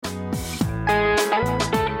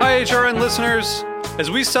HRN listeners.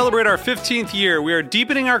 As we celebrate our 15th year, we are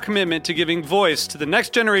deepening our commitment to giving voice to the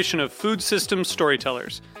next generation of food systems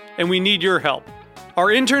storytellers, and we need your help. Our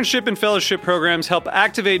internship and fellowship programs help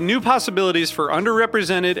activate new possibilities for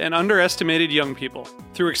underrepresented and underestimated young people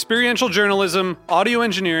through experiential journalism, audio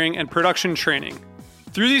engineering, and production training.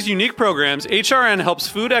 Through these unique programs, HRN helps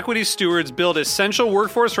food equity stewards build essential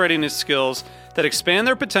workforce readiness skills that expand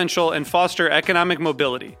their potential and foster economic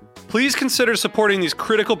mobility. Please consider supporting these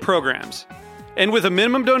critical programs. And with a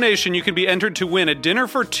minimum donation, you can be entered to win a dinner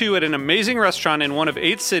for two at an amazing restaurant in one of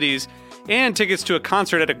 8 cities and tickets to a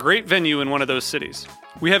concert at a great venue in one of those cities.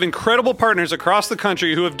 We have incredible partners across the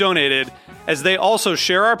country who have donated, as they also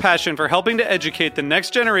share our passion for helping to educate the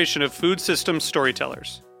next generation of food systems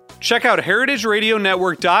storytellers. Check out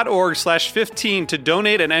heritageradionetwork.org/15 to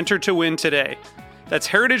donate and enter to win today. That's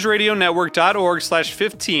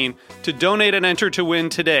heritageradionetwork.org/15 to donate and enter to win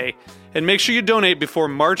today. And make sure you donate before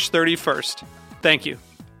March 31st. Thank you.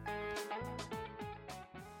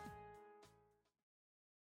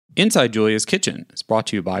 Inside Julia's Kitchen is brought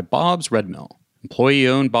to you by Bob's Red Mill.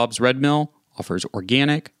 Employee-owned Bob's Red Mill offers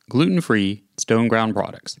organic, gluten-free, stone-ground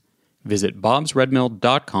products. Visit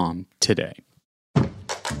bobsredmill.com today.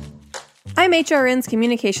 I'm HRN's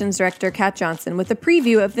Communications Director, Kat Johnson, with a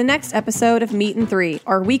preview of the next episode of Meat and Three,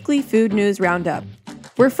 our weekly food news roundup.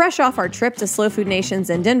 We're fresh off our trip to Slow Food Nations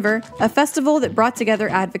in Denver, a festival that brought together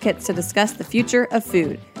advocates to discuss the future of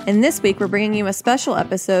food. And this week, we're bringing you a special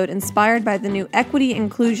episode inspired by the new Equity,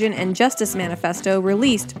 Inclusion, and Justice Manifesto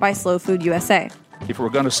released by Slow Food USA. If we're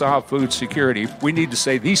going to solve food security, we need to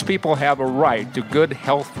say these people have a right to good,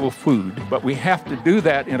 healthful food, but we have to do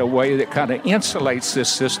that in a way that kind of insulates this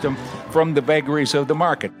system from the vagaries of the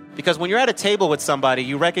market. Because when you're at a table with somebody,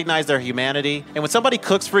 you recognize their humanity. And when somebody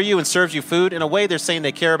cooks for you and serves you food, in a way, they're saying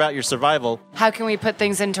they care about your survival. How can we put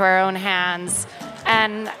things into our own hands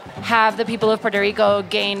and have the people of Puerto Rico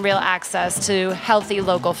gain real access to healthy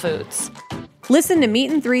local foods? Listen to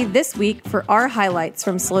Meat and Three this week for our highlights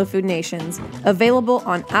from Slow Food Nations, available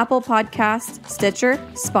on Apple Podcasts, Stitcher,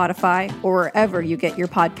 Spotify, or wherever you get your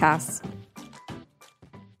podcasts.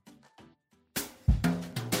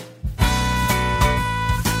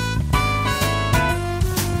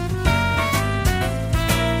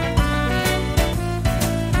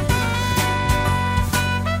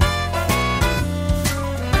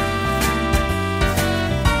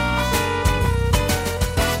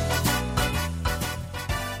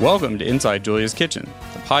 Welcome to Inside Julia's Kitchen,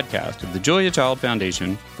 the podcast of the Julia Child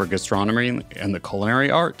Foundation for Gastronomy and the Culinary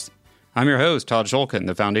Arts. I'm your host, Todd Shulkin,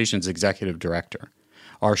 the Foundation's Executive Director.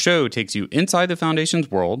 Our show takes you inside the Foundation's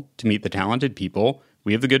world to meet the talented people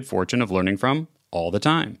we have the good fortune of learning from all the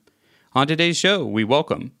time. On today's show, we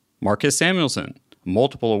welcome Marcus Samuelsson, a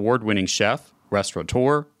multiple award-winning chef,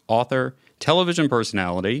 restaurateur, author, television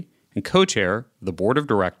personality, and co-chair of the Board of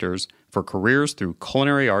Directors for Careers Through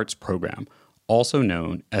Culinary Arts program, also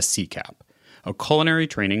known as CCAP, a culinary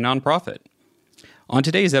training nonprofit. On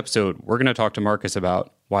today's episode, we're going to talk to Marcus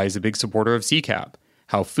about why he's a big supporter of CCAP,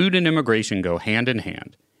 how food and immigration go hand in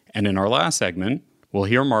hand, and in our last segment, we'll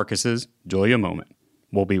hear Marcus's Julia moment.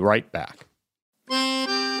 We'll be right back.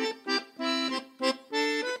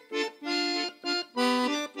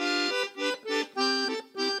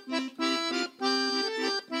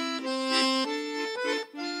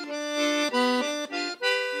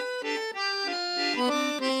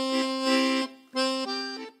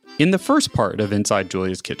 In the first part of Inside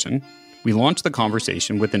Julia's Kitchen, we launched the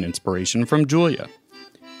conversation with an inspiration from Julia.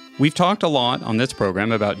 We've talked a lot on this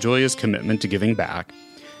program about Julia's commitment to giving back,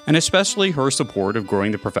 and especially her support of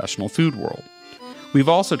growing the professional food world. We've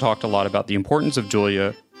also talked a lot about the importance of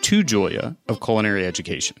Julia to Julia of culinary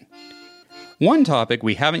education. One topic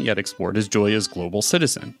we haven't yet explored is Julia's global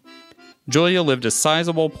citizen. Julia lived a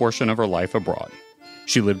sizable portion of her life abroad.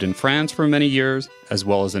 She lived in France for many years, as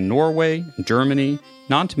well as in Norway, Germany,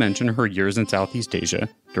 not to mention her years in Southeast Asia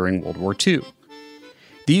during World War II.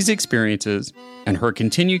 These experiences and her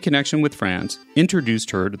continued connection with France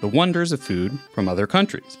introduced her to the wonders of food from other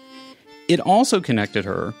countries. It also connected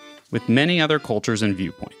her with many other cultures and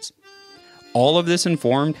viewpoints. All of this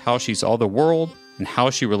informed how she saw the world and how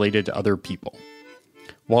she related to other people.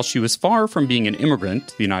 While she was far from being an immigrant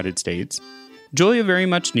to the United States, Julia very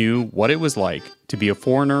much knew what it was like to be a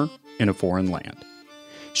foreigner in a foreign land.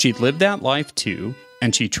 She'd lived that life too,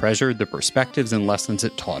 and she treasured the perspectives and lessons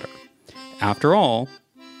it taught her. After all,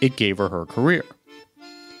 it gave her her career.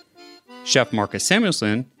 Chef Marcus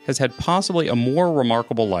Samuelsson has had possibly a more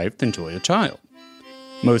remarkable life than Julia Child.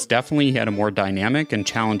 Most definitely, he had a more dynamic and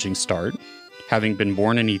challenging start, having been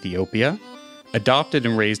born in Ethiopia, adopted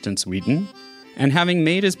and raised in Sweden, and having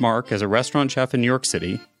made his mark as a restaurant chef in New York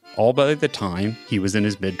City all by the time he was in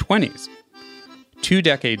his mid-20s. 2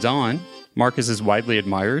 decades on, Marcus is widely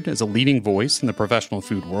admired as a leading voice in the professional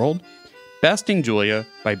food world, besting Julia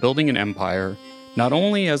by building an empire not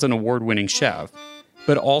only as an award-winning chef,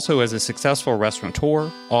 but also as a successful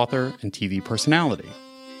restaurateur, author, and TV personality.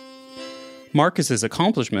 Marcus's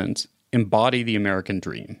accomplishments embody the American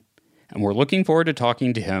dream, and we're looking forward to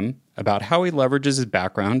talking to him about how he leverages his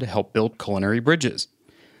background to help build culinary bridges.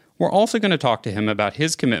 We're also going to talk to him about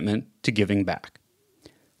his commitment to giving back.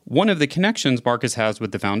 One of the connections Marcus has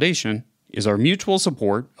with the foundation is our mutual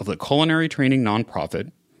support of the culinary training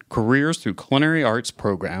nonprofit Careers Through Culinary Arts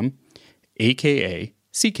program, aka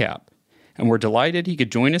CCAP, and we're delighted he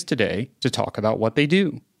could join us today to talk about what they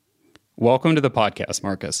do. Welcome to the podcast,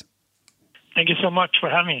 Marcus. Thank you so much for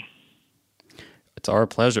having me. It's our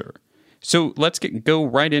pleasure. So let's go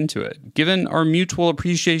right into it. Given our mutual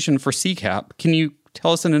appreciation for CCAP, can you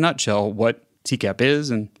tell us in a nutshell what CCAP is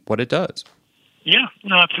and what it does? Yeah,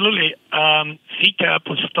 no, absolutely. CCAP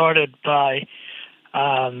was started by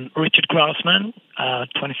Richard Grossman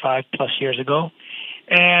 25 plus years ago.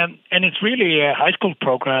 And it's really a high school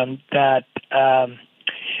program that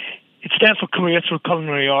it stands for Careers Through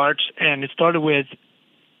Culinary Arts, and it started with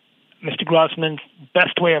Mr. Grossman's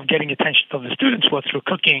best way of getting attention of the students was through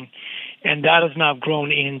cooking, and that has now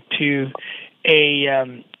grown into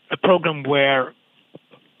a program where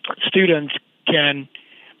students can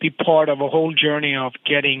be part of a whole journey of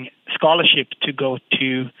getting scholarship to go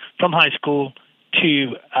to from high school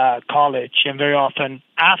to college, and very often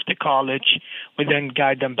after college, we then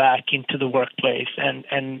guide them back into the workplace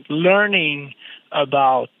and learning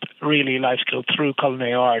about really life skills through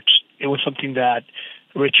culinary arts. It was something that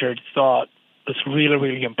Richard thought was really,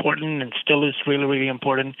 really important and still is really, really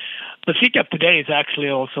important. But CCAP today is actually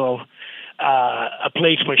also a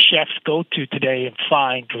place where chefs go to today and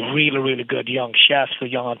find really, really good young chefs or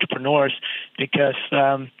young entrepreneurs, because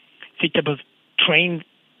CCAP has trained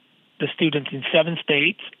the students in 7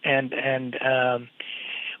 states, and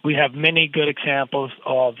we have many good examples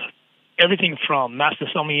of everything from master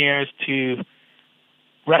sommeliers to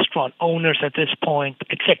restaurant owners at this point,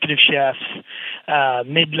 executive chefs,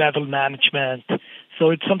 mid-level management. So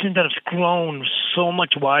it's something that has grown so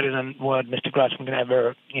much wider than what Mr. Grossman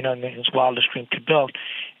ever, in his wildest dream could build.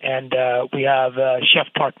 And we have chef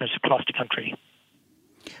partners across the country.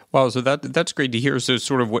 Wow, so that's great to hear. So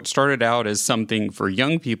sort of what started out as something for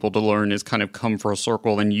young people to learn has kind of come full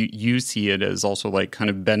circle, and you see it as also like kind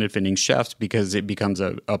of benefiting chefs because it becomes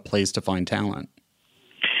a place to find talent.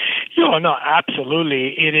 No,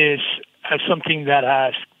 absolutely. It is something that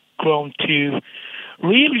has grown to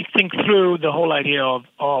really think through the whole idea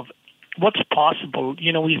of what's possible.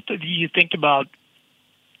 You think about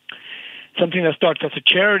something that starts as a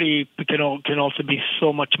charity, but can also be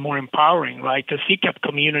so much more empowering, right? The CCAP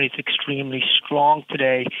community is extremely strong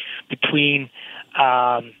today between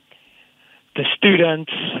the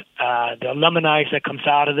students, the alumni that comes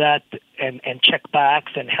out of that, and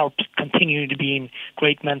checkbacks, and helps continue to be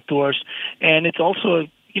great mentors. And it's also,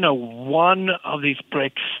 one of these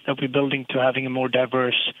bricks that we're building to having a more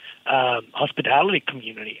diverse hospitality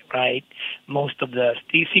community, right? Most of the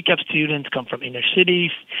CCAP students come from inner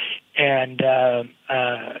cities, and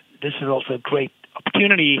this is also a great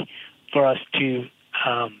opportunity for us to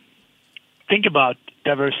think about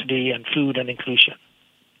diversity and food and inclusion.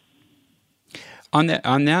 On that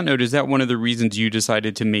note, is that one of the reasons you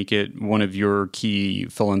decided to make it one of your key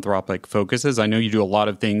philanthropic focuses? I know you do a lot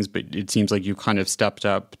of things, but it seems like you kind of stepped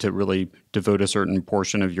up to really devote a certain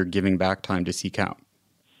portion of your giving back time to CCAP.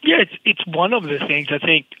 Yeah, it's one of the things. I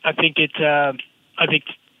think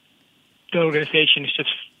the organization is just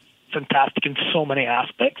fantastic in so many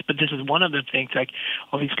aspects, but this is one of the things. Like,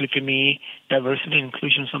 obviously for me, diversity and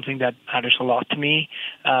inclusion is something that matters a lot to me.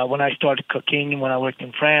 When I started cooking, when I worked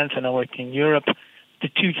in France and I worked in Europe, the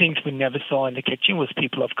 2 things we never saw in the kitchen was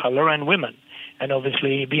people of color and women. And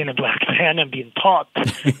obviously, being a black man and being taught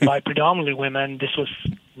by predominantly women, this was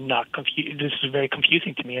this was very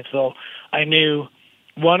confusing to me. And so I knew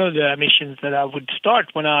one of the missions that I would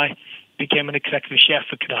start when I became an executive chef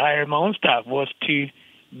and could hire my own staff was to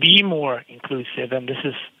be more inclusive, and this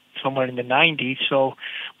is somewhere in the 90s, so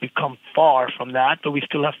we've come far from that, but we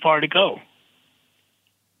still have far to go.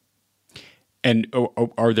 And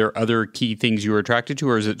are there other key things you were attracted to,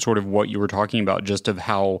 or is it sort of what you were talking about, just of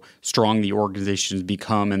how strong the organization has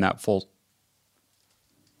become in that full?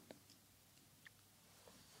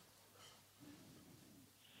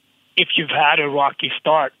 If you've had a rocky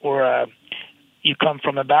start or you come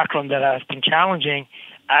from a background that has been challenging,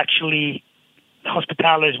 actually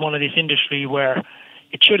hospitality is one of these industries where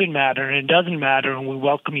it shouldn't matter, and it doesn't matter, and we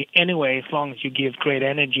welcome you anyway as long as you give great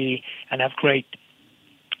energy and have great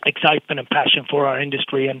excitement and passion for our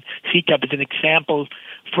industry. And CCAP is an example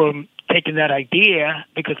from taking that idea,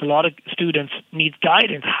 because a lot of students need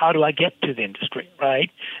guidance. How do I get to the industry, right?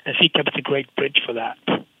 And CCAP is a great bridge for that.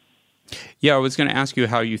 Yeah, I was going to ask you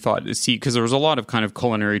how you thought, because there was a lot of kind of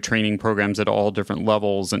culinary training programs at all different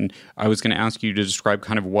levels, and I was going to ask you to describe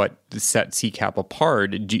kind of what set CCAP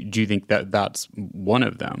apart. Do you think that that's one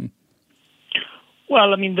of them?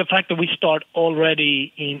 Well, I mean, the fact that we start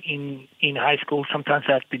already in high school, sometimes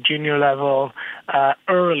at the junior level,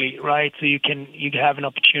 early, right? So you have an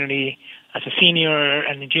opportunity as a senior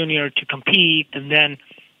and a junior to compete, and then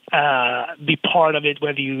be part of it,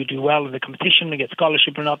 whether you do well in the competition and get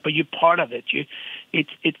scholarship or not, but you're part of it.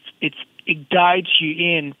 It guides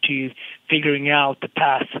you into figuring out the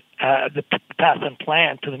path and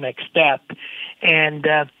plan to the next step. And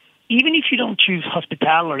even if you don't choose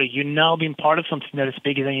hospitality, you're now being part of something that is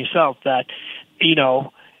bigger than yourself, that,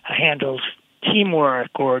 handles teamwork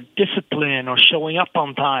or discipline or showing up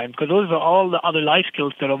on time, because those are all the other life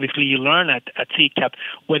skills that obviously you learn at CCAP,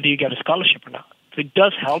 whether you get a scholarship or not. So it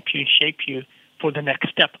does help you and shape you for the next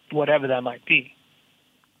step, whatever that might be.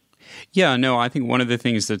 Yeah, no, I think one of the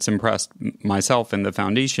things that's impressed myself and the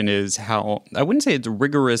foundation is how, I wouldn't say it's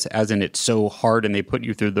rigorous as in it's so hard and they put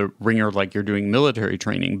you through the ringer like you're doing military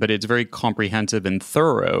training, but it's very comprehensive and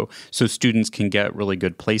thorough so students can get really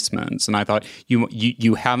good placements. And I thought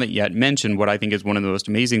you haven't yet mentioned what I think is one of the most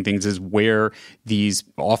amazing things is where these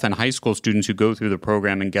often high school students who go through the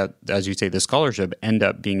program and get, as you say, the scholarship end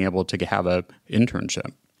up being able to have an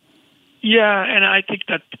internship. Yeah, and I think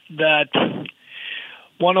that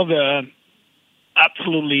one of the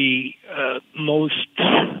absolutely most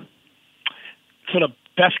sort of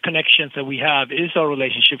best connections that we have is our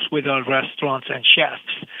relationships with our restaurants and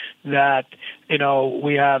chefs. That,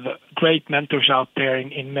 we have great mentors out there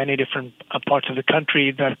in many different parts of the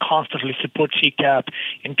country that constantly support CCAP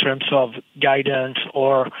in terms of guidance,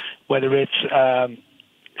 or whether it's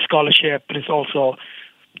scholarship, but it's also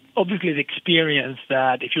obviously the experience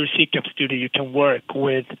that if you're a CCAP student, you can work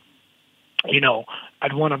with,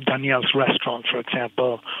 at one of Danielle's restaurants, for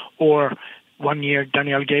example, or one year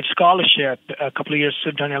Danielle gave scholarship, a couple of years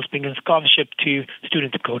Danielle's been given scholarship to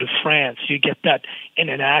students to go to France. You get that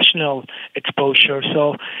international exposure.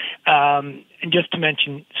 So, and just to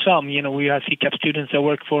mention some, we have CCAP students that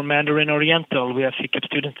work for Mandarin Oriental. We have CCAP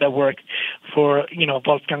students that work for,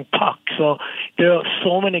 Wolfgang Puck. So there are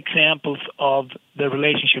so many examples of the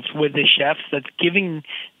relationships with the chefs that's giving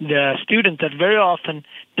the student that very often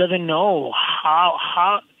doesn't know how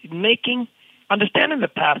understanding the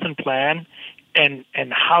path and plan and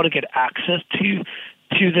how to get access to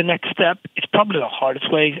the next step is probably the hardest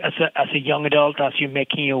way as a young adult, as you're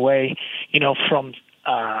making your way, from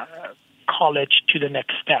college to the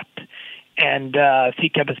next step. And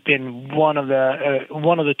CCAP has been one of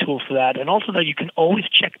the tools for that, and also that you can always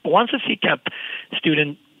check. Once a CCAP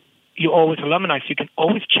student, you're always alumni, so you can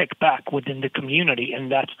always check back within the community, and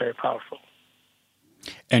that's very powerful.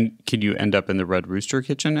 And can you end up in the Red Rooster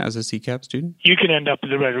Kitchen as a CCAP student? You can end up in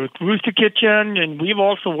the Red Rooster Kitchen, and we've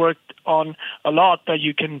also worked on a lot that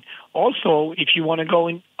you can also, if you want to go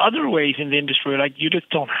in other ways in the industry, like you just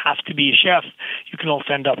don't have to be a chef. You can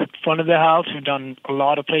also end up in front of the house. We've done a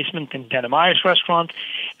lot of placement in Denim Irish restaurants,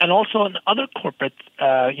 and also in other corporate.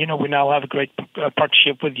 We now have a great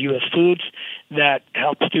partnership with U.S. Foods that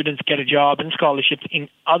helps students get a job and scholarships in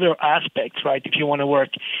other aspects, right? If you want to work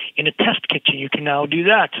in a test kitchen, you can now do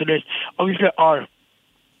that. So there's obviously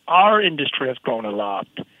our industry has grown a lot,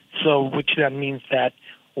 so which then means that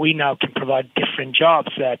we now can provide different jobs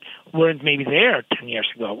that weren't maybe there 10 years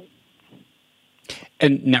ago.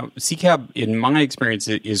 And now CCAP, in my experience,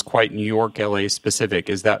 is quite New York, LA specific.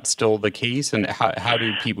 Is that still the case? And how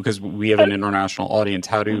do people, because we have an international audience,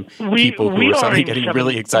 how do people who are suddenly getting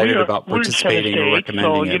really excited about participating or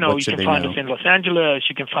recommending it, what should they know? You can find us in Los Angeles,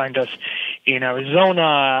 you can find us in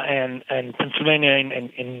Arizona and Pennsylvania,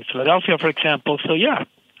 in Philadelphia, for example. So yeah,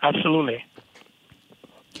 absolutely.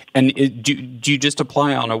 And do you just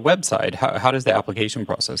apply on a website? How does the application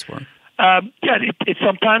process work?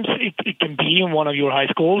 Sometimes it can be in one of your high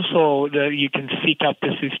schools, so you can seek out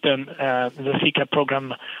the system, the CCAP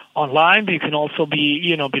program online. But you can also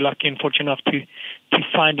be lucky and fortunate enough to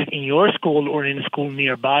find it in your school or in a school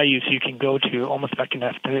nearby you, so you can go to almost like an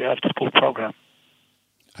after school program.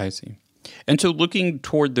 I see. And so looking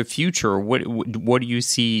toward the future, what do you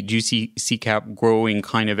see? Do you see CCAP growing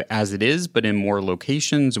kind of as it is, but in more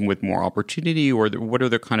locations and with more opportunity? Or what are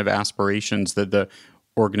the kind of aspirations that the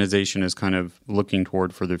organization is kind of looking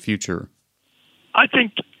toward for the future? I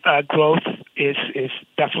think growth is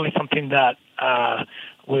definitely something that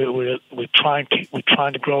we're trying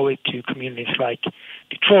to grow it to communities like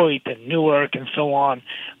Detroit and Newark and so on,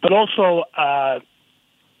 but also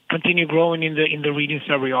continue growing in the regions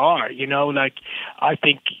that we are. I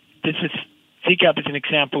think CCAP is an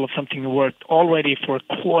example of something that worked already for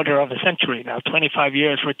a quarter of a century now. 25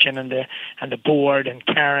 years, Richard and the board and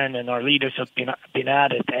Karen and our leaders have been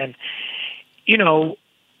at it, and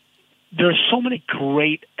there's so many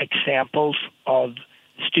great examples of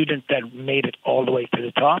students that made it all the way to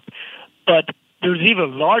the top, but there's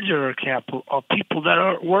even larger example of people that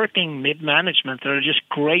are working mid-management that are just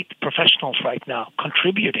great professionals right now,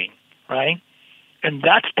 contributing, right? And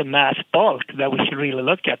that's the mass bulk that we should really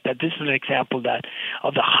look at. That this is an example that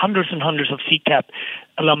of the hundreds and hundreds of CCAP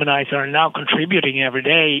alumni that are now contributing every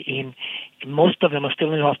day. Most of them are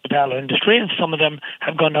still in the hospitality industry, and some of them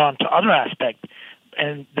have gone on to other aspects,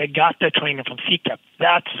 and they got their training from CCAP.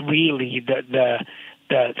 That's really the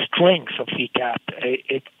strengths of CCAP.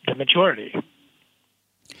 It's the majority.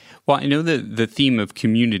 Well, I know that the theme of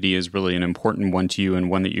community is really an important one to you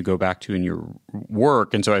and one that you go back to in your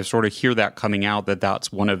work. And so I sort of hear that coming out,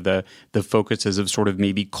 that's one of the focuses of sort of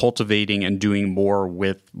maybe cultivating and doing more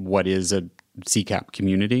with what is a CCAP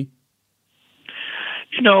community.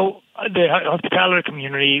 The hospitality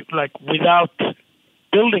community, without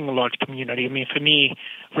building a large community, for me,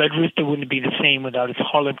 Red Rooster wouldn't be the same without its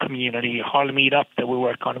Harlem community. Harlem Meetup that we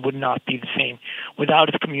work on would not be the same without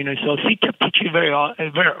its community. So CCAP teach you very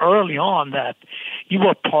early on that you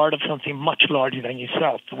are part of something much larger than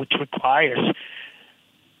yourself, which requires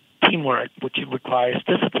teamwork, which requires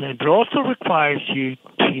discipline, but also requires you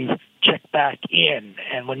to check back in.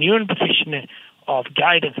 And when you're in a position of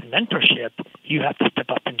guidance and mentorship, you have to step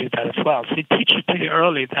up and do that as well. So it teaches you pretty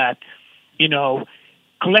early that,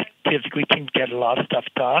 collectively we can get a lot of stuff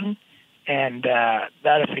done, and that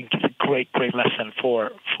I think is a great lesson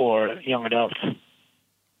for young adults.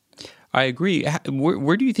 I agree.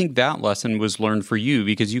 Where do you think that lesson was learned for you?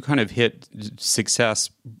 Because you kind of hit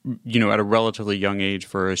success, at a relatively young age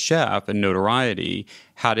for a chef and notoriety.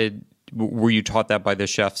 Were you taught that by the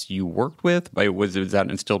chefs you worked with? Was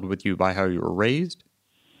that instilled with you by how you were raised?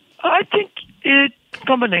 I think it's a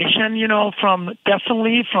combination, from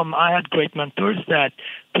I had great mentors that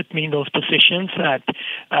put me in those positions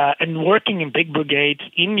and working in big brigades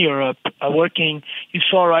in Europe, you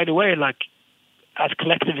saw right away, as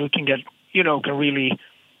collective we can get, can really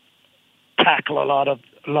tackle a lot of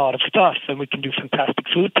stuff, and we can do fantastic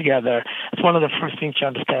food together. It's one of the first things you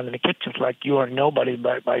understand in the kitchen. It's you are nobody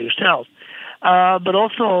by yourself. But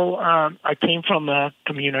also, I came from a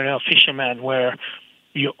community of fishermen where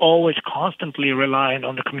you're always constantly relying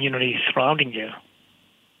on the community surrounding you.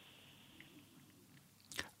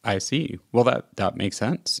 I see. Well, that makes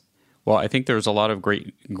sense. Well, I think there's a lot of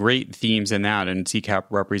great themes in that, and CCAP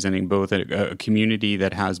representing both a community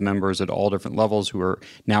that has members at all different levels who are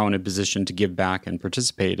now in a position to give back and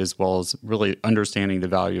participate, as well as really understanding the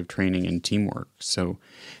value of training and teamwork. So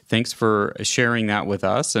thanks for sharing that with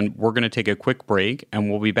us, and we're going to take a quick break, and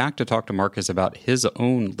we'll be back to talk to Marcus about his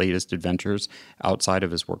own latest adventures outside of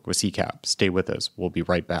his work with CCAP. Stay with us. We'll be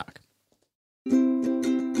right back.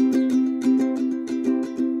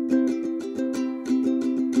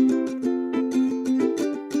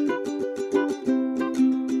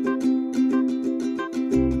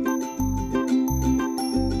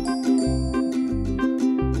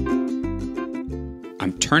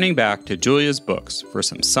 Turning back to Julia's books for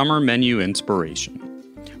some summer menu inspiration.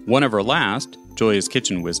 One of her last, Julia's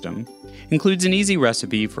Kitchen Wisdom, includes an easy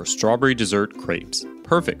recipe for strawberry dessert crepes,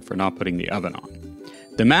 perfect for not putting the oven on.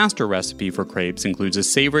 The master recipe for crepes includes a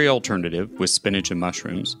savory alternative with spinach and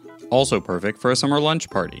mushrooms, also perfect for a summer lunch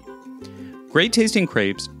party. Great tasting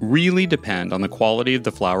crepes really depend on the quality of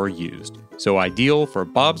the flour used, so ideal for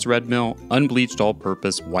Bob's Red Mill unbleached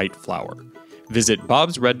all-purpose white flour. Visit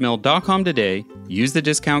bobsredmill.com today, use the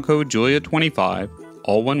discount code Julia25,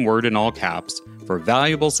 all one word in all caps, for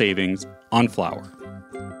valuable savings on flour.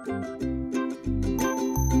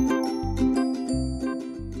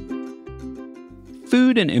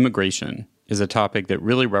 Food and immigration is a topic that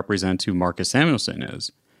really represents who Marcus Samuelsson is,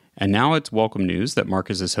 and now it's welcome news that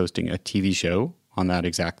Marcus is hosting a TV show on that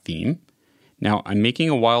exact theme. Now, I'm making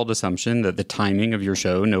a wild assumption that the timing of your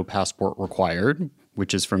show, No Passport Required,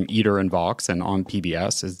 which is from Eater and Vox and on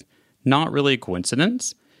PBS, is not really a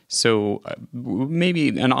coincidence. So maybe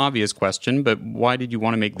an obvious question, but why did you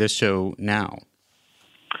want to make this show now?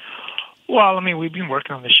 Well, we've been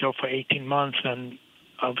working on the show for 18 months, and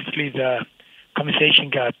obviously the conversation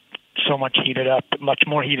got much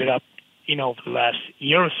more heated up, over the last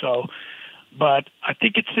year or so. But I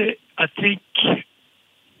think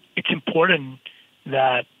it's important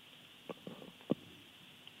that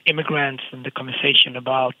immigrants and the conversation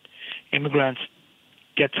about immigrants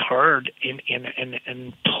gets heard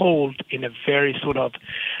and told in a very sort of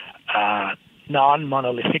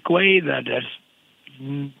non-monolithic way, that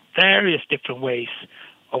there's various different ways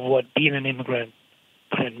of what being an immigrant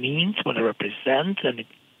means, what it represents, and its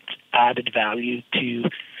added value to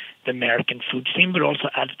the American food scene, but also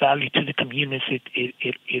adds value to the communities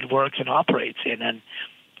it works and operates in. And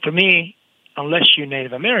for me, unless you're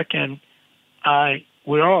Native American,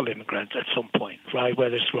 we're all immigrants at some point, right?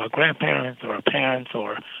 Whether it's through our grandparents or our parents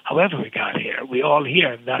or however we got here, we're all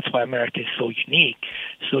here, and that's why America is so unique.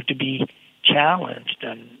 So to be challenged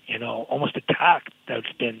and, almost attacked,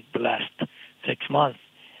 that's been the last 6 months,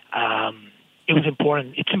 it was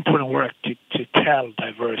important. It's important work to tell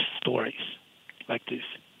diverse stories like this.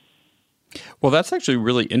 Well, that's actually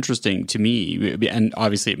really interesting to me, and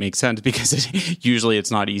obviously it makes sense because usually it's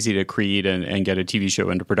not easy to create and get a TV show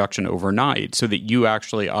into production overnight, so that you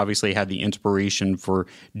actually obviously had the inspiration for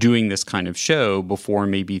doing this kind of show before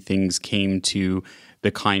maybe things came to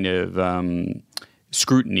the kind of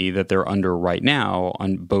scrutiny that they're under right now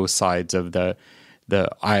on both sides of the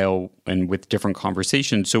aisle and with different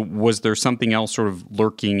conversations. So was there something else sort of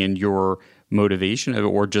lurking in your motivation,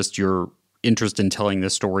 or just your interest in telling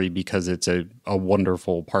this story because it's a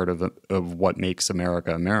wonderful part of what makes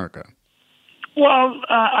America America? Well,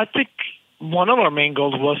 I think one of our main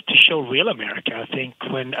goals was to show real America. I think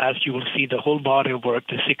as you will see the whole body of work,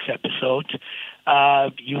 the 6 episodes,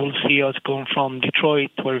 you will see us going from Detroit,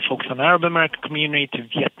 where we focus on Arab American community, to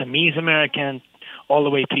Vietnamese American, all the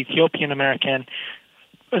way to Ethiopian American,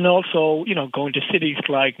 and also, going to cities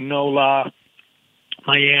like NOLA,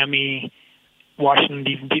 Miami, Washington,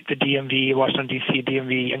 the DMV, Washington, D.C.,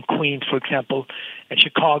 DMV, and Queens, for example, and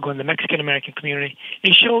Chicago and the Mexican-American community.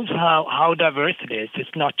 It shows how diverse it is. It's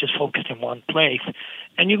not just focused in one place.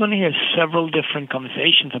 And you're going to hear several different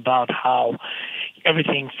conversations about how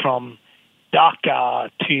everything from DACA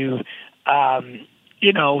to,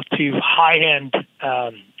 to high-end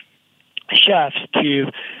chefs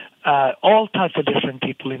to all types of different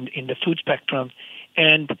people in the food spectrum.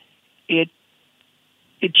 And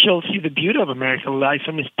it shows you the beauty of American life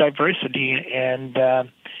and its diversity, and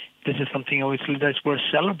this is something obviously that's worth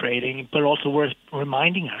celebrating, but also worth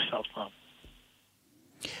reminding ourselves of.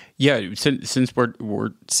 Yeah, since we're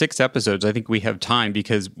 6 episodes, I think we have time,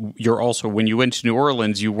 because you're also, when you went to New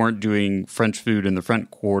Orleans, you weren't doing French food in the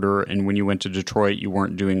French Quarter, and when you went to Detroit, you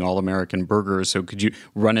weren't doing all-American burgers. So could you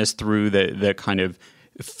run us through the kind of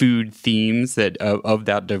food themes that of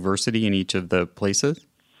that diversity in each of the places?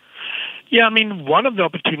 Yeah, one of the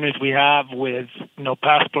opportunities we have with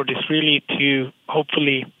Passport is really to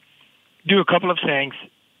hopefully do a couple of things.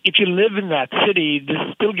 If you live in that city, this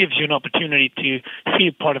still gives you an opportunity to see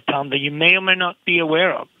a part of town that you may or may not be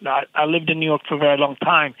aware of. I lived in New York for a very long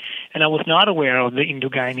time, and I was not aware of the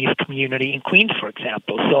Indo-Guyanese community in Queens, for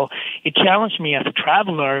example. So it challenged me as a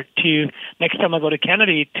traveler to, next time I go to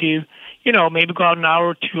Kennedy, to maybe go out an hour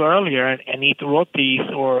or two earlier and eat the rotis,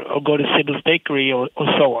 or go to Sybil's Bakery or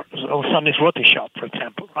so on, or Sunday's Roti Shop, for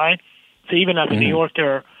example, right? So even as a New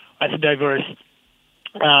Yorker, as a diverse,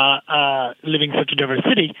 living in such a diverse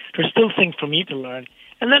city, there's still things for me to learn.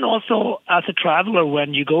 And then also, as a traveler,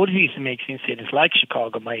 when you go to these amazing cities like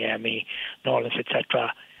Chicago, Miami, New Orleans,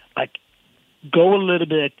 etc., like, go a little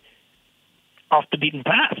bit off the beaten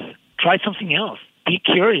path. Try something else. Be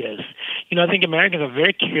curious. I think Americans are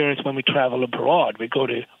very curious when we travel abroad. We go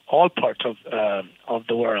to all parts of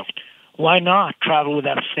the world. Why not travel with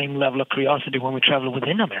that same level of curiosity when we travel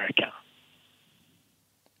within America?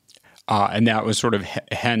 And that was sort of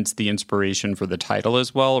hence the inspiration for the title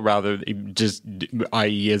as well, rather just,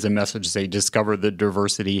 i.e. as a message, say, discover the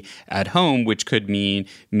diversity at home, which could mean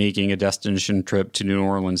making a destination trip to New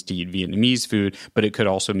Orleans to eat Vietnamese food, but it could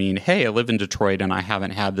also mean, hey, I live in Detroit and I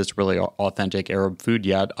haven't had this really authentic Arab food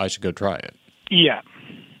yet. I should go try it. Yeah.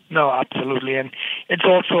 No, absolutely. And it's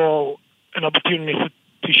also an opportunity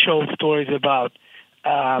to show stories about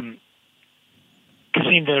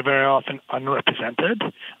cuisine that are very often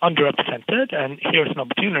underrepresented, and here's an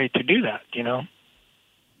opportunity to do that,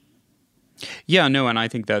 Yeah, no, and I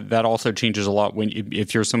think that also changes a lot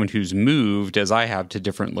if you're someone who's moved, as I have, to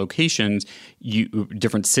different locations,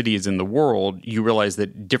 different cities in the world. You realize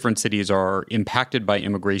that different cities are impacted by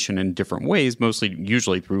immigration in different ways,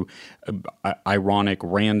 usually through ironic,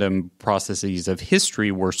 random processes of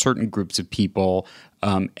history where certain groups of people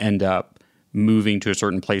end up moving to a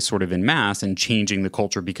certain place sort of en masse and changing the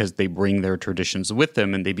culture because they bring their traditions with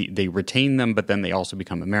them and they retain them, but then they also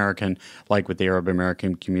become American, like with the Arab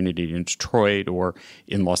American community in Detroit or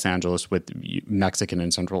in Los Angeles with Mexican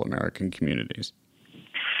and Central American communities.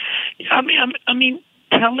 I mean,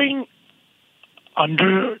 telling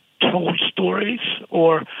undertold stories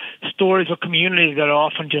or stories of communities that are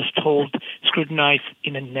often just told, scrutinized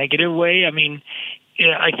in a negative way. I mean,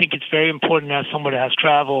 I think it's very important as somebody has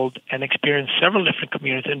traveled and experienced several different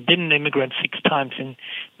communities and been an immigrant 6 times in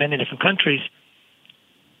many different countries.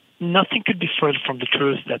 Nothing could be further from the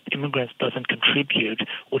truth that immigrants doesn't contribute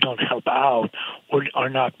or don't help out or are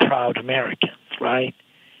not proud Americans, right?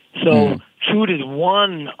 So food is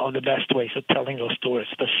one of the best ways of telling those stories,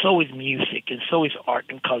 but so is music and so is art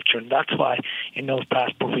and culture. And that's why in Those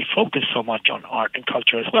Passports we focus so much on art and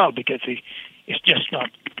culture as well, because it's just not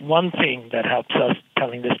one thing that helps us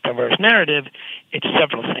telling this diverse narrative. It's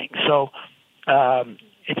several things. So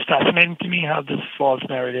it's fascinating to me how this false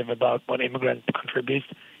narrative about what immigrants contribute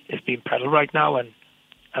is being peddled right now. And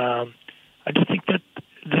I just think that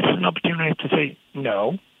this is an opportunity to say,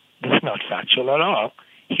 no, this is not factual at all.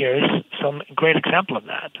 Here's some great example of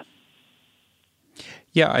that.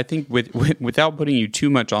 Yeah, I think without putting you too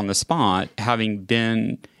much on the spot, having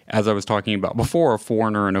been, as I was talking about before, a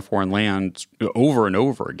foreigner in a foreign land over and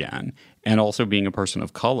over again, and also being a person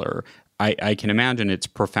of color, I can imagine it's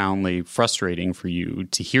profoundly frustrating for you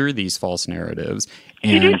to hear these false narratives.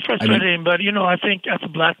 And, it is frustrating, but I think as a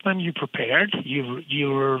black man, you prepared.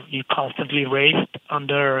 You constantly raised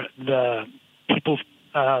under the people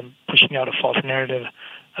pushing out a false narrative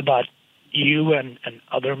about you and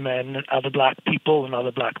other men, and other black people and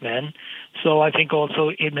other black men. So I think also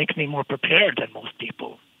it makes me more prepared than most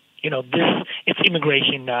people. It's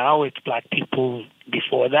immigration now, it's black people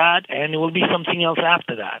before that, and it will be something else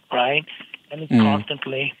after that, right? And it's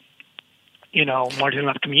constantly,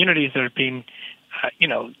 marginalized communities that are being,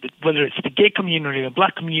 whether it's the gay community, the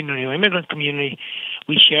black community, or immigrant community,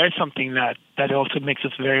 we share something that also makes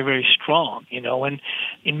us very, very strong, and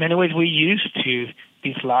in many ways we're used to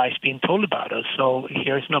these lies being told about us. So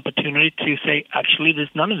here's an opportunity to say, actually,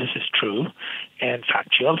 none of this is true and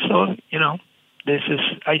factual. So, this is,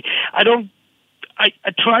 I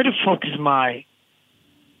try to focus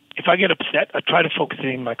if I get upset, I try to focus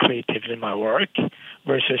in my creativity in my work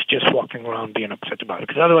versus just walking around being upset about it,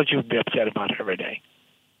 because otherwise you would be upset about it every day.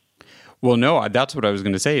 Well, no, that's what I was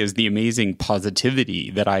going to say, is the amazing positivity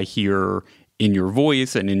that I hear in your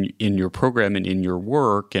voice and in your program and in your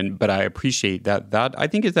work. But I appreciate that I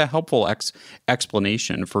think is a helpful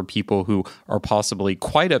explanation for people who are possibly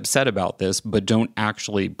quite upset about this, but don't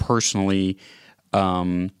actually personally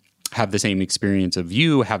have the same experience of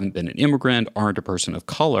you, haven't been an immigrant, aren't a person of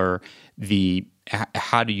color.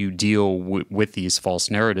 How do you deal with these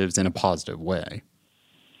false narratives in a positive way?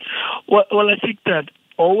 Well, I think that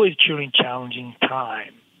always during challenging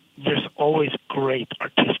time, there's always great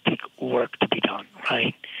artistic work to be done,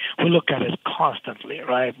 right? We look at it constantly,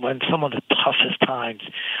 right? When some of the toughest times,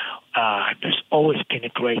 there's always been a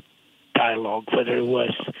great dialogue, whether it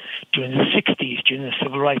was during the 60s, during the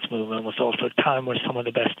Civil Rights Movement, was also a time where some of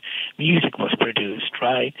the best music was produced,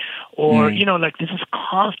 right? Or, this is a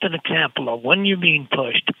constant example of when you're being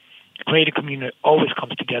pushed, the creative community always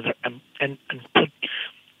comes together and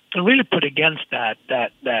really put against that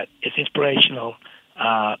is inspirational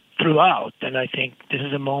throughout. And I think this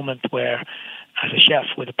is a moment where, as a chef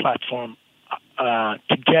with a platform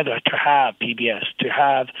together, to have PBS, to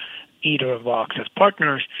have Eater and Vox as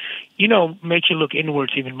partners, makes you look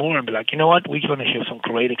inwards even more and be like, you know what, we're going to show some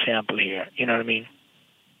great example here. You know what I mean?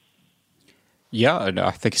 Yeah, no,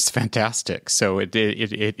 I think it's fantastic. So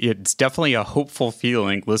it's definitely a hopeful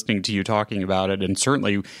feeling listening to you talking about it, and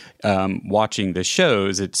certainly watching the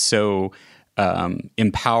shows. It's so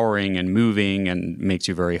empowering and moving, and makes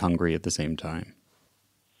you very hungry at the same time.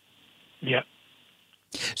 Yeah.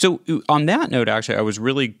 So on that note, actually, I was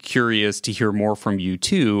really curious to hear more from you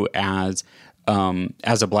too, as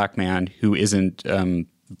a black man who isn't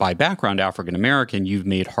by background African American. You've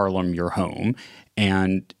made Harlem your home,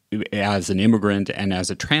 and as an immigrant and as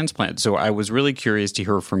a transplant. So I was really curious to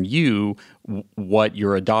hear from you what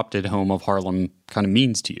your adopted home of Harlem kind of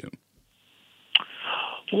means to you.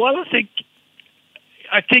 Well,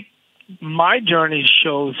 I think my journey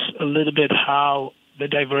shows a little bit how the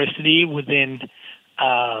diversity within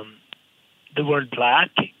the word black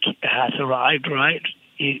has arrived, right?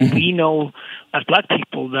 We know as black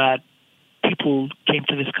people that people came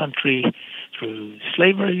to this country through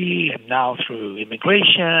slavery and now through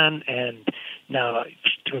immigration and now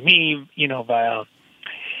through me, via,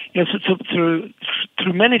 so through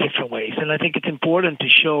through many different ways. And I think it's important to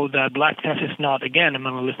show that blackness is not, again, a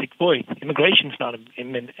monolithic voice. Immigration is not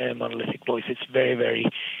a monolithic voice. It's very, very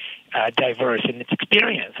diverse in its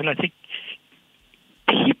experience. And I think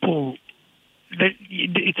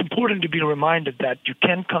it's important to be reminded that you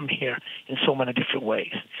can come here in so many different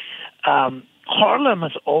ways. Harlem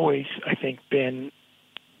has always, I think, been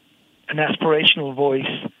an aspirational voice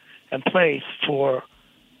and place for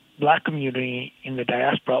Black community in the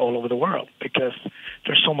diaspora all over the world, because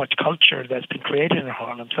there's so much culture that's been created in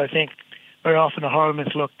Harlem. So I think very often Harlem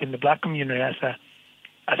is looked in the Black community as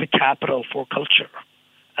a capital for culture,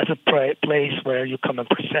 as a place where you come and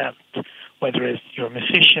present, whether it's you're a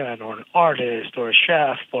musician or an artist or a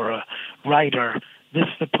chef or a writer. This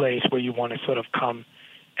is the place where you want to sort of come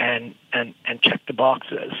and check the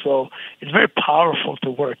boxes. So it's very powerful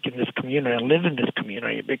to work in this community and live in this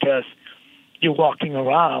community, because you're walking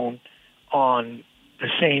around on the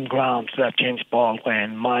same grounds that James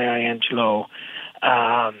Baldwin, Maya Angelou,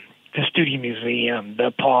 the Studio Museum, the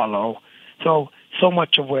Apollo. So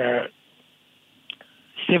much of where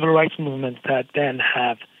civil rights movements that then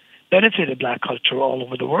have benefited Black culture all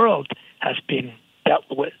over the world has been dealt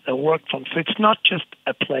with and worked from. So it's not just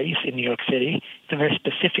a place in New York City, it's a very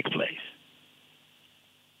specific place.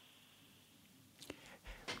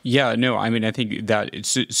 Yeah, no, I mean, I think that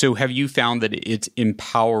so have you found that it's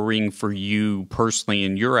empowering for you personally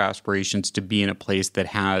in your aspirations to be in a place that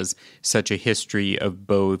has such a history of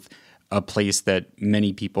both a place that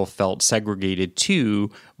many people felt segregated to,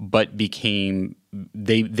 but became,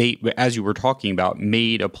 they as you were talking about,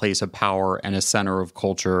 made a place of power and a center of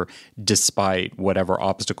culture despite whatever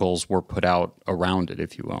obstacles were put out around it,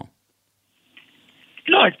 if you will?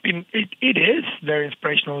 No, it is very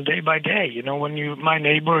inspirational day by day. You know, my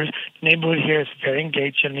neighborhood here is very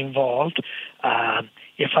engaged and involved.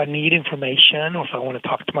 If I need information or if I want to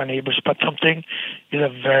talk to my neighbors about something, these are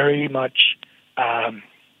very much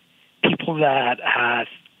people that have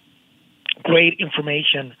great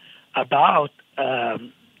information about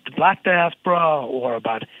the Black diaspora or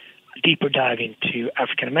about a deeper dive into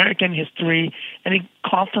African American history, and it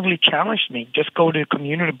constantly challenged me. Just go to a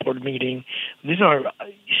community board meeting. These are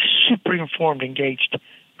super informed, engaged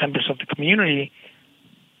members of the community,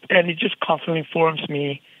 and it just constantly informs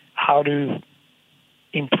me how to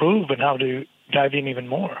improve and how to dive in even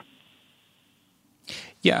more.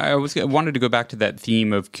 Yeah, I wanted to go back to that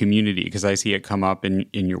theme of community, because I see it come up in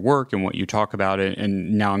your work and what you talk about it,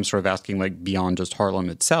 and now I'm sort of asking, like, beyond just Harlem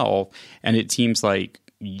itself, and it seems like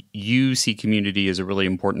you see community as a really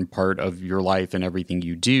important part of your life and everything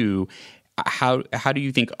you do. How do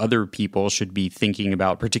you think other people should be thinking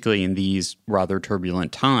about, particularly in these rather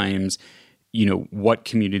turbulent times, you know, what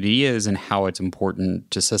community is and how it's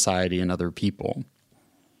important to society and other people?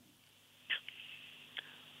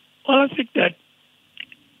 Well, I think that,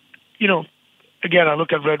 you know, again, I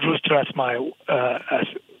look at Red Rooster as my as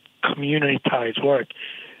community ties work.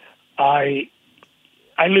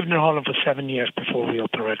 I lived in Holland for 7 years before we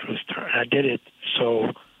opened Red Rooster, and I did it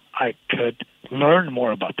so I could learn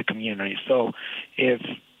more about the community. So if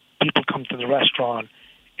people come to the restaurant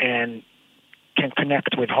and can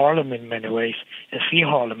connect with Harlem in many ways and see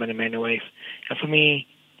Harlem in many ways. And for me,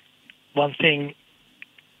 one thing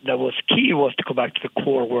that was key was to go back to the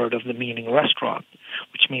core word of the meaning restaurant,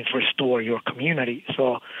 which means restore your community.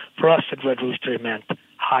 So for us at Red Rooster, it meant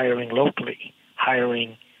hiring locally,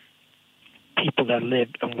 hiring people that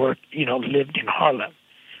lived and worked, lived in Harlem.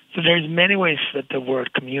 So there's many ways that the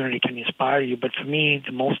word community can inspire you, but for me,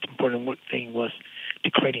 the most important thing was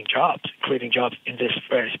to creating jobs in this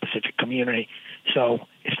very specific community. So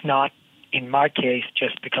it's not, in my case,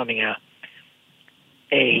 just becoming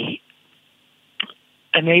a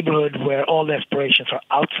neighborhood where all the aspirations are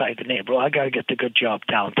outside the neighborhood. I got to get the good job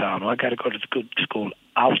downtown, or I got to go to the good school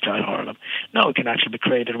outside Harlem. No, it can actually be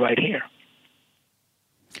created right here.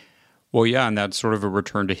 Well, yeah, and that's sort of a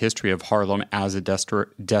return to history of Harlem as a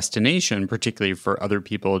destination, particularly for other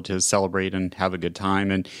people to celebrate and have a good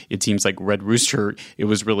time. And it seems like Red Rooster, it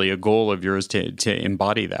was really a goal of yours to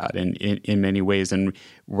embody that in many ways and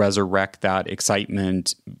resurrect that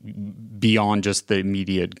excitement beyond just the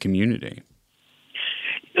immediate community.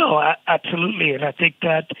 No, absolutely. And I think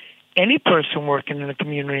that any person working in the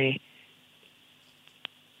community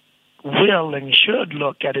will and should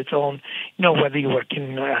look at its own, whether you work in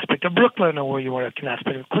an aspect of Brooklyn or where you work in an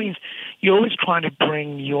aspect of Queens, you're always trying to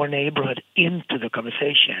bring your neighborhood into the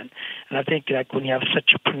conversation. And I think that when you have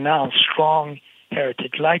such a pronounced, strong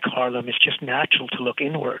heritage like Harlem, it's just natural to look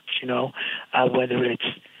inwards, whether it's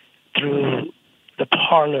through the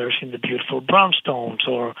parlors in the beautiful brownstones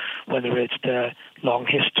or whether it's the long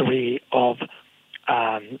history of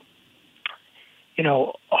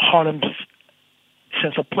Harlem's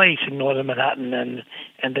sense of place in northern Manhattan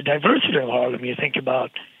and the diversity of Harlem. You think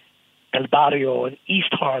about El Barrio in East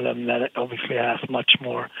Harlem that obviously has much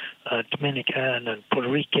more Dominican and Puerto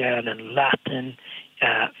Rican and Latin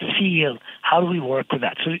feel. How do we work with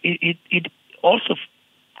that? So it also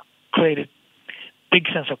created big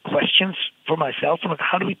sense of questions for myself. Like,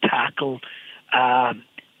 how do we tackle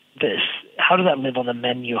this? How does that live on the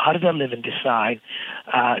menu? How does that live in design?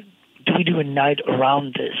 Do we do a night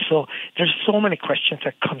around this? So there's so many questions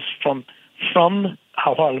that comes from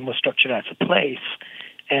how Harlem was structured as a place,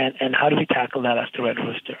 and how do we tackle that as the Red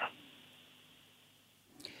Rooster?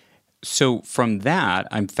 So from that,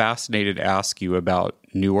 I'm fascinated to ask you about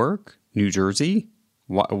Newark, New Jersey.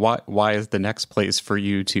 Why is the next place for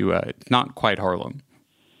you to not quite Harlem?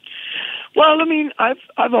 Well, I mean,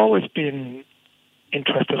 I've always been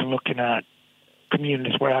interested in looking at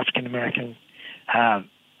communities where African Americans have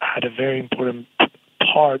had a very important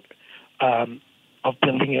part of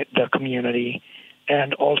building the community,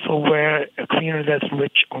 and also where a community that's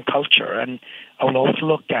rich on culture. And I will always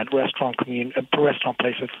look at restaurant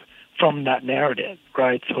places from that narrative,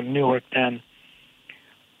 right? So Newark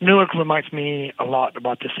reminds me a lot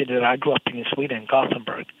about the city that I grew up in Sweden,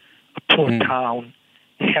 Gothenburg, a poor town,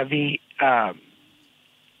 heavy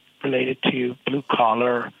related to blue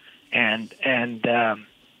collar, and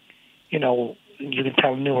you can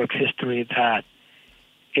tell Newark's history that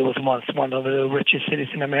it was once one of the richest cities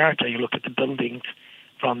in America. You look at the buildings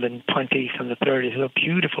from the 20s and the 30s, they're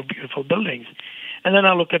beautiful, beautiful buildings. And then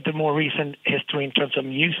I look at the more recent history in terms of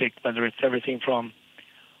music, whether it's everything from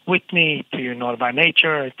Whitney to North by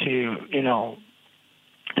Nature to,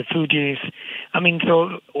 the Fugees. I mean,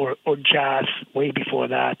 or jazz way before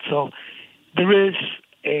that. So there is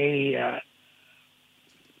a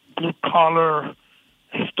blue collar,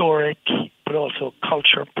 historic, but also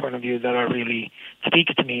culture point of view that are really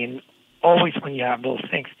speaks to me. And always when you have those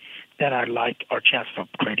things, then I like our chance of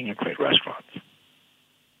creating a great restaurant.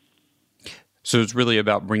 So it's really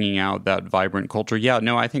about bringing out that vibrant culture. Yeah,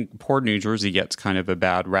 no, I think poor New Jersey gets kind of a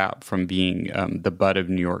bad rap from being the butt of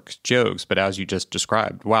New York's jokes. But as you just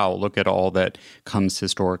described, wow, look at all that comes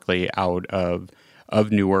historically out of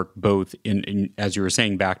Newark, both in, as you were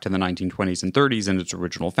saying, back to the 1920s and 30s and its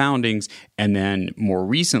original foundings, and then more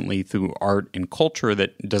recently through art and culture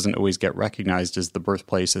that doesn't always get recognized as the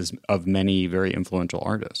birthplaces of many very influential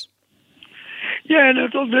artists. Yeah,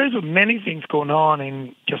 there's many things going on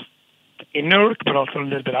in Newark, but also a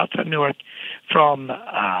little bit outside Newark, from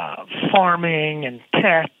farming and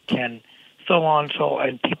tech and so on. So,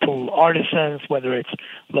 and artisans, whether it's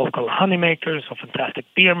local honey makers or fantastic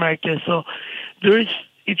beer makers. So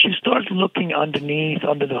if you start looking under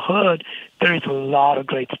the hood, there is a lot of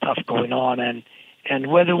great stuff going on. And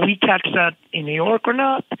whether we catch that in New York or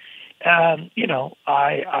not, I'm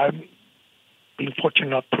been fortunate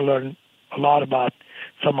enough to learn a lot about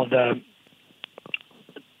some of the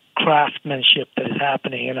craftsmanship that is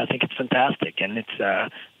happening, and I think it's fantastic. And it's a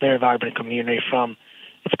very vibrant community from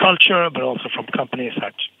its culture, but also from companies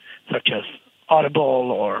such as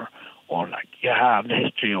Audible or like you have the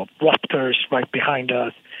history of Rutgers right behind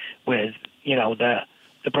us, with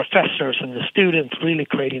the professors and the students really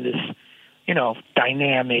creating this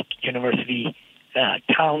dynamic university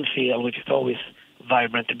town feel, which is always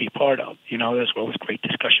vibrant to be part of. There's always great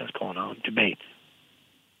discussions going on, debates.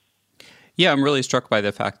 Yeah, I'm really struck by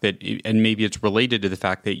the fact that, and maybe it's related to the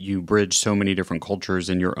fact that you bridge so many different cultures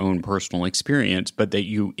in your own personal experience, but that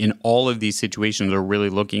you, in all of these situations, are really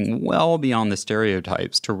looking well beyond the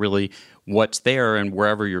stereotypes to really what's there, and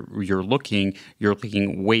wherever you're looking,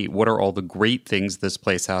 wait, what are all the great things this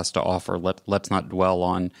place has to offer? Let's not dwell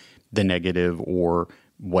on the negative or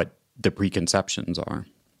what the preconceptions are.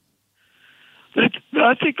 But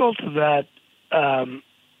I think also that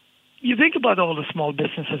you think about all the small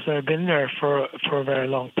businesses that have been there for a very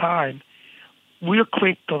long time. We're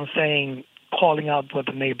quick on calling out what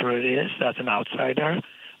the neighborhood is as an outsider,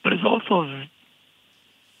 but it's also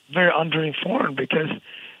very underinformed, because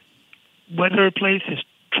whether a place is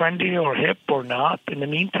trendy or hip or not, in the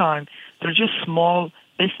meantime, they're just small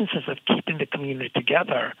businesses that keeping the community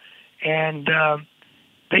together. And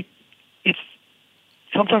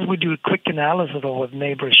sometimes we do a quick analysis of what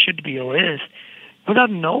neighbors should be or is,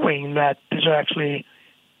 without knowing that these are actually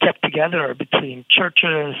kept together between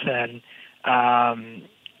churches and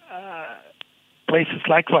places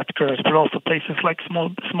like Rutgers, but also places like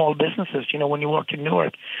small businesses. When you walk in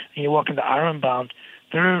Newark and you walk into Ironbound,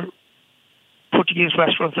 there are Portuguese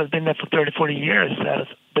restaurants that have been there for 30, 40 years that has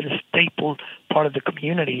been a staple part of the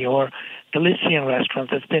community, or Galician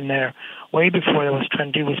restaurants that's been there way before there was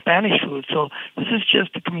trendy with Spanish food. So this is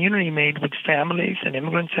just a community made with families and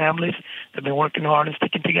immigrant families that have been working hard and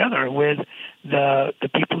sticking together with the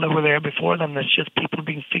people that were there before them. That's just people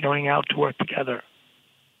figuring out to work together.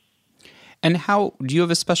 And how do you have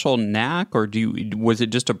a special knack, or was it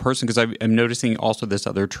just a person? Because I'm noticing also this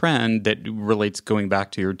other trend that relates going back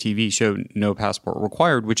to your TV show, No Passport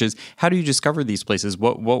Required, which is how do you discover these places?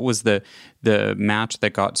 What was the match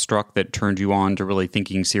that got struck that turned you on to really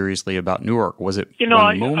thinking seriously about Newark? Was it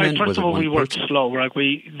one moment? First of all, we work person? slow, right?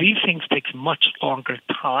 These things take much longer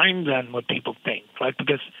time than what people think, right?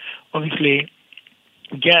 Because obviously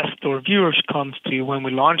guests or viewers come to you when we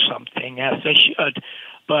launch something, as they should.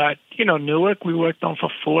 But, Newark, we worked on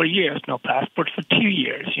for 4 years, No Passport for 2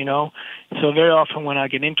 years, So very often when I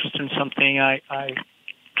get interested in something, I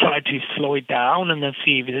try to slow it down and then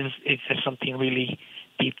see if there's something really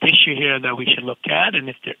deep tissue here that we should look at. And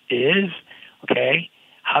if there is, okay,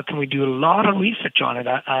 how can we do a lot of research on it?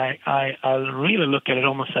 I really look at it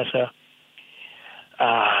almost as a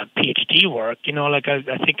PhD work,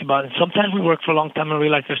 I think about it. Sometimes we work for a long time and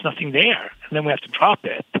realize there's nothing there, and then we have to drop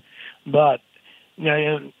it. But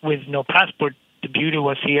with No Passport, the beauty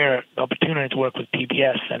was here, the opportunity to work with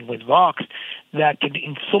PBS and with Vox that could,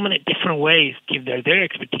 in so many different ways, give their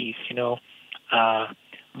expertise.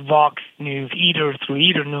 Vox knew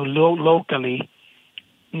locally,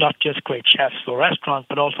 not just great chefs or restaurants,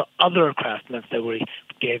 but also other craftsmen that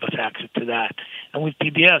gave us access to that. And with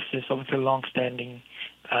PBS, there's obviously a long-standing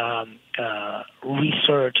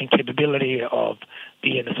research and capability of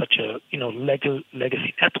being such a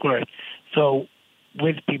legacy network. So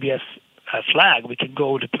with PBS flag, we could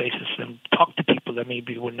go to places and talk to people that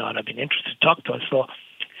maybe would not have been interested to talk to us. So,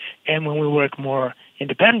 and when we work more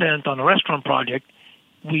independent on a restaurant project,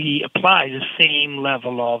 we apply the same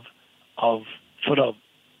level of sort of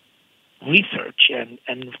research, and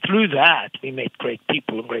through that we make great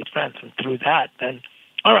people and great friends, and through that then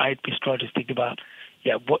all right, we start to think about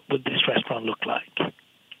what would this restaurant look like,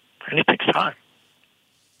 and it takes time.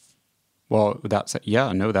 Well, that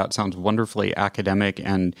sounds wonderfully academic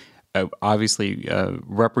and obviously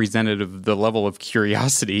representative of the level of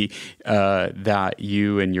curiosity that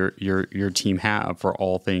you and your team have for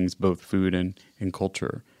all things both food and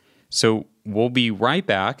culture. So we'll be right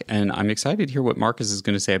back, and I'm excited to hear what Marcus is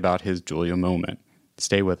going to say about his Julia moment.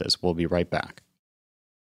 Stay with us. We'll be right back.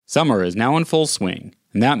 Summer is now in full swing,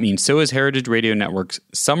 and that means so is Heritage Radio Network's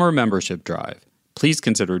Summer Membership Drive. Please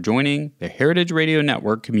consider joining the Heritage Radio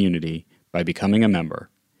Network community by becoming a member.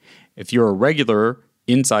 If you're a regular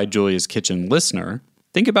Inside Julia's Kitchen listener,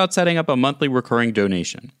 think about setting up a monthly recurring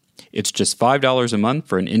donation. It's just $5 a month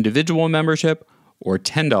for an individual membership or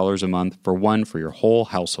 $10 a month for one for your whole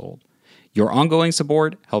household. Your ongoing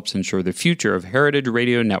support helps ensure the future of Heritage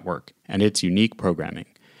Radio Network and its unique programming.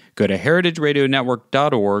 Go to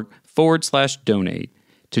heritageradionetwork.org/donate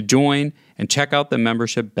to join and check out the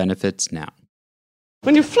membership benefits now.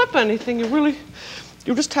 When you flip anything, you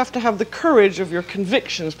just have to have the courage of your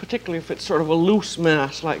convictions, particularly if it's sort of a loose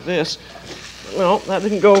mass like this. Well, that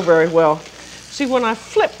didn't go very well. See, when I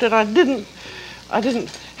flipped it, I didn't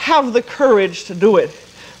have the courage to do it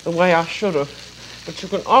the way I should have. But you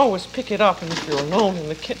can always pick it up, and if you're alone in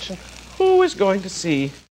the kitchen, who is going to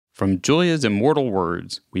see? From Julia's immortal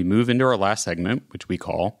words, we move into our last segment, which we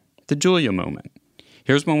call the Julia Moment.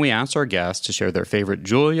 Here's when we ask our guests to share their favorite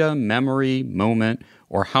Julia memory, moment,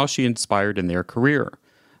 or how she inspired in their career.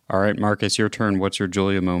 All right, Marcus, your turn. What's your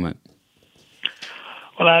Julia moment?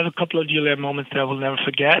 Well, I have a couple of Julia moments that I will never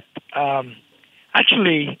forget.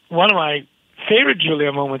 Actually, one of my favorite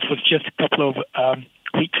Julia moments was just a couple of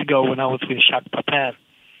weeks ago when I was with Jacques Papin,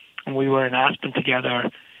 and we were in Aspen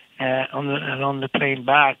together. On the plane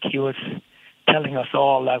back, he was telling us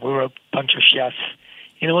all that we were a bunch of chefs.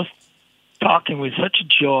 He was talking with such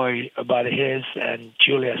joy about his and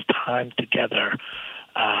Julia's time together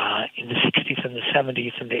in the 60s and the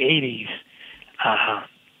 70s and the 80s,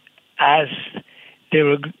 as they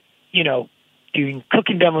were, doing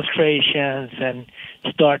cooking demonstrations and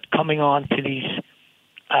start coming on to these,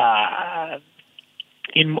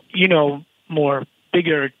 more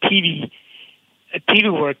bigger TV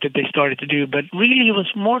work that they started to do. But really, it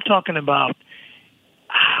was more talking about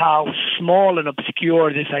how small and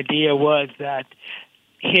obscure this idea was that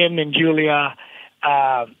him and Julia,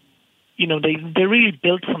 they really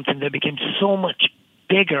built something that became so much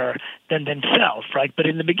bigger than themselves, right? But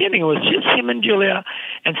in the beginning, it was just him and Julia,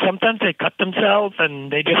 and sometimes they cut themselves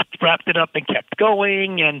and they just wrapped it up and kept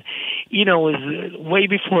going. And was way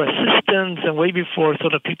before assistants and way before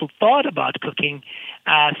sort of people thought about cooking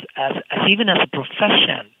as even as a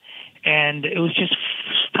profession. And it was just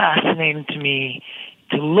fascinating to me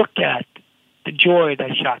to look at the joy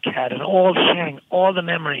that Jacques had and all sharing all the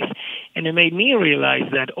memories. And it made me realize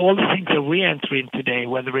that all the things that we're entering today,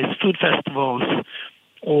 whether it's food festivals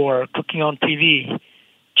or cooking on TV,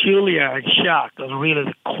 Julia and Jacques are really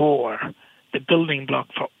the core, the building block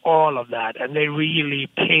for all of that. And they really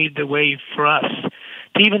paved the way for us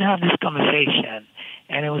to even have this conversation.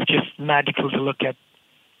 And it was just magical to look at,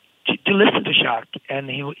 to listen to Jacques. And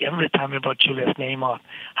every time he brought Julia's name up,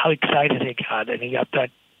 how excited he got. And he got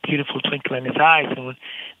that beautiful twinkle in his eyes. And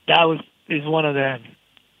that is one of the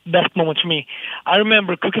best moments for me. I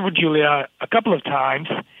remember cooking for Julia a couple of times.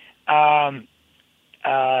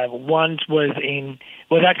 Once was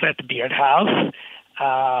actually at the Beard House,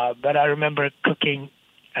 but I remember cooking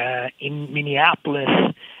in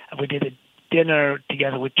Minneapolis. We did a dinner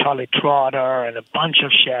together with Charlie Trotter and a bunch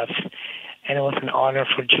of chefs, and it was an honor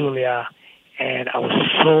for Julia. And I was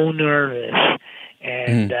so nervous,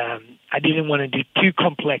 and I didn't want to do too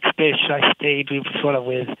complex dish. I stayed with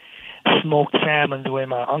smoked salmon, the way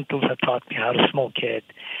my uncles had taught me how to smoke it.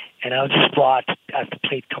 And I just watched as the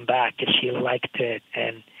plate come back, and she liked it,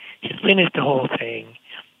 and she finished the whole thing.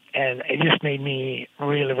 And it just made me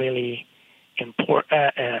really, really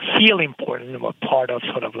feel important and a part of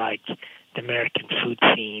sort of like the American food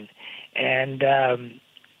scene. And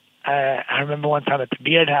I remember one time at the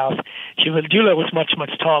Beard House, Julia was much,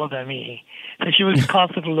 much taller than me. So she was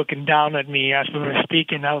constantly looking down at me as we were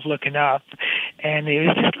speaking. I was looking up. And it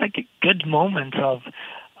was just like a good moment of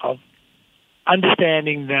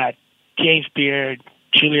understanding that James Beard,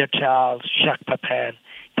 Julia Childs, Jacques Pepin,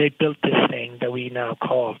 they built this thing that we now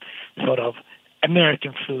call sort of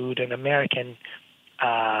American food and American,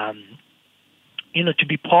 to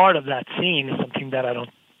be part of that scene is something that I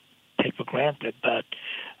don't take for granted. But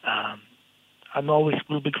I'm always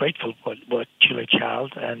will be grateful for what Julia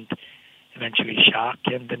Childs and eventually Jacques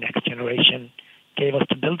and the next generation gave us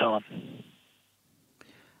to build on.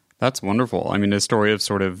 That's wonderful. I mean, a story of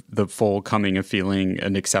sort of the full coming of feeling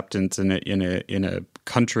and acceptance in a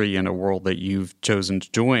country, in a world that you've chosen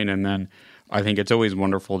to join. And then I think it's always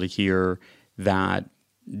wonderful to hear that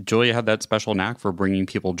Julia had that special knack for bringing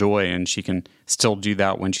people joy, and she can still do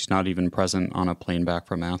that when she's not even present on a plane back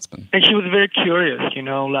from Aspen. And she was very curious,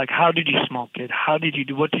 like how did you smoke it? How did you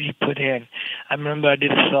do? What did you put in? I remember I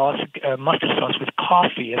did a mustard sauce with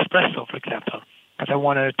coffee, espresso, for example, because I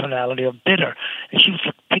wanted a tonality of bitter. And she was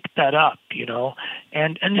like, pick that up, and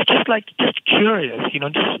it's just curious,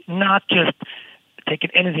 just not just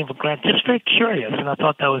taking anything for granted, just very curious. And I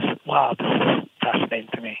thought that was, wow, this is fascinating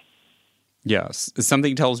to me. Yes,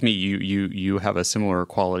 something tells me you have a similar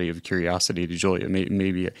quality of curiosity to Julia.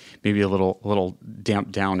 Maybe a little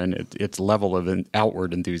damped down in its level of an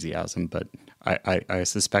outward enthusiasm, but I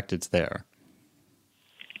suspect it's there.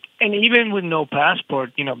 And even with no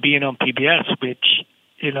passport, being on PBS, which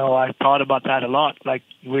I thought about that a lot. Like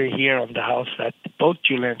we're here on the house that both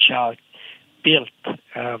Julia and Jacques built,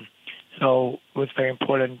 so it was very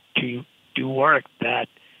important to do work that.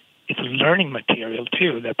 It's a learning material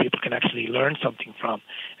too that people can actually learn something from.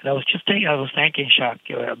 And I was thanking Jacques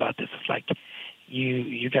about this. It's like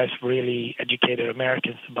you guys really educated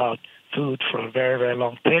Americans about food for a very, very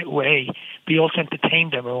long way. But you also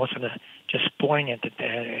entertained them. It wasn't just boring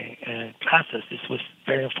classes. This was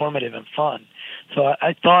very informative and fun. So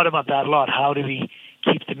I thought about that a lot. How do we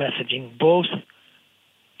keep the messaging both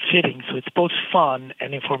fitting, so it's both fun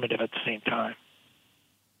and informative at the same time?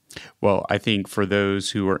 Well, I think for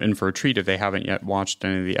those who are in for a treat, if they haven't yet watched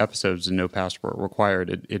any of the episodes of No Passport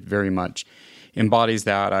Required, it very much embodies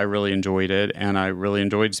that. I really enjoyed it, and I really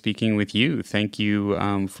enjoyed speaking with you. Thank you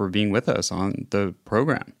for being with us on the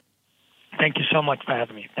program. Thank you so much for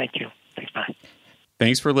having me. Thank you. Thanks, bye.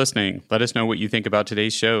 Thanks for listening. Let us know what you think about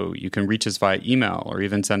today's show. You can reach us via email or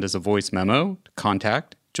even send us a voice memo to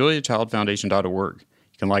contact@juliachildfoundation.org. You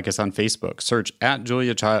can like us on Facebook. Search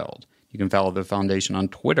 @JuliaChild. You can follow the foundation on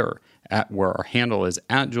Twitter where our handle is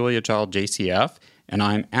 @JuliaChildJCF, and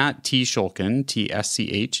I'm @TShulkin,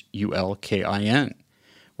 TSCHULKIN.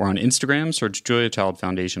 We're on Instagram. Search Julia Child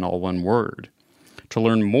Foundation, all one word. To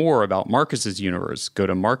learn more about Marcus's universe, go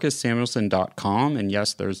to marcussamuelsson.com, and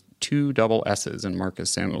yes, there's 2 double S's in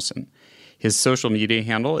Marcus Samuelsson. His social media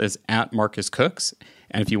handle is @MarcusCooks,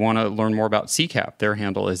 and if you want to learn more about CCAP, their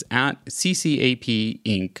handle is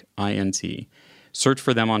 @CCAP-Inc. Search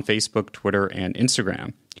for them on Facebook, Twitter, and Instagram.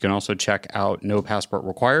 You can also check out No Passport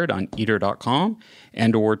Required on eater.com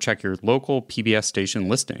and or check your local PBS station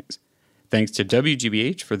listings. Thanks to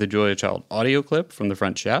WGBH for the Julia Child audio clip from The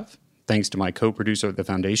French Chef. Thanks to my co-producer at the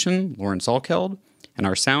Foundation, Lauren Salkeld, and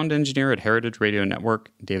our sound engineer at Heritage Radio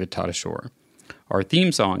Network, David Tadashore. Our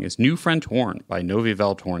theme song is New French Horn by Novi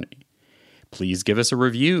Valtorni. Please give us a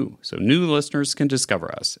review so new listeners can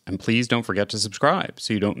discover us, and please don't forget to subscribe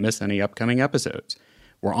so you don't miss any upcoming episodes.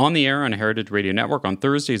 We're on the air on Heritage Radio Network on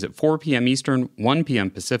Thursdays at 4 p.m. Eastern, 1 p.m.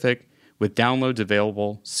 Pacific, with downloads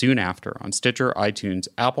available soon after on Stitcher, iTunes,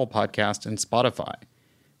 Apple Podcasts, and Spotify.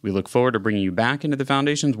 We look forward to bringing you back into the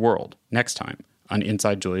Foundation's world next time on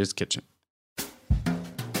Inside Julia's Kitchen.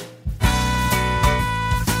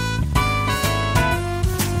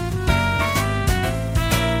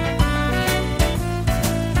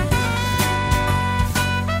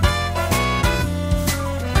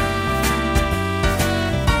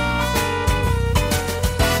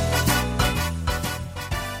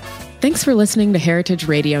 Thanks for listening to Heritage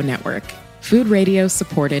Radio Network, food radio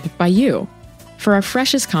supported by you. For our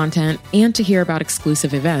freshest content and to hear about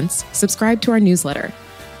exclusive events, subscribe to our newsletter.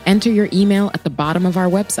 Enter your email at the bottom of our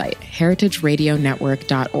website,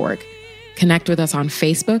 heritageradionetwork.org. Connect with us on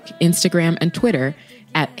Facebook, Instagram, and Twitter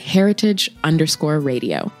at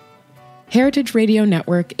heritage_radio. Heritage Radio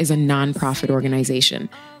Network is a nonprofit organization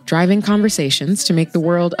driving conversations to make the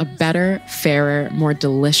world a better, fairer, more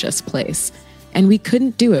delicious place. And we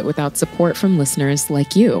couldn't do it without support from listeners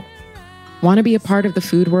like you. Want to be a part of the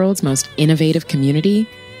food world's most innovative community?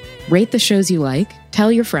 Rate the shows you like,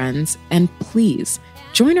 tell your friends, and please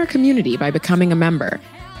join our community by becoming a member.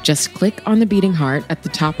 Just click on the beating heart at the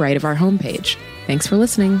top right of our homepage. Thanks for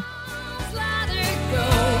listening.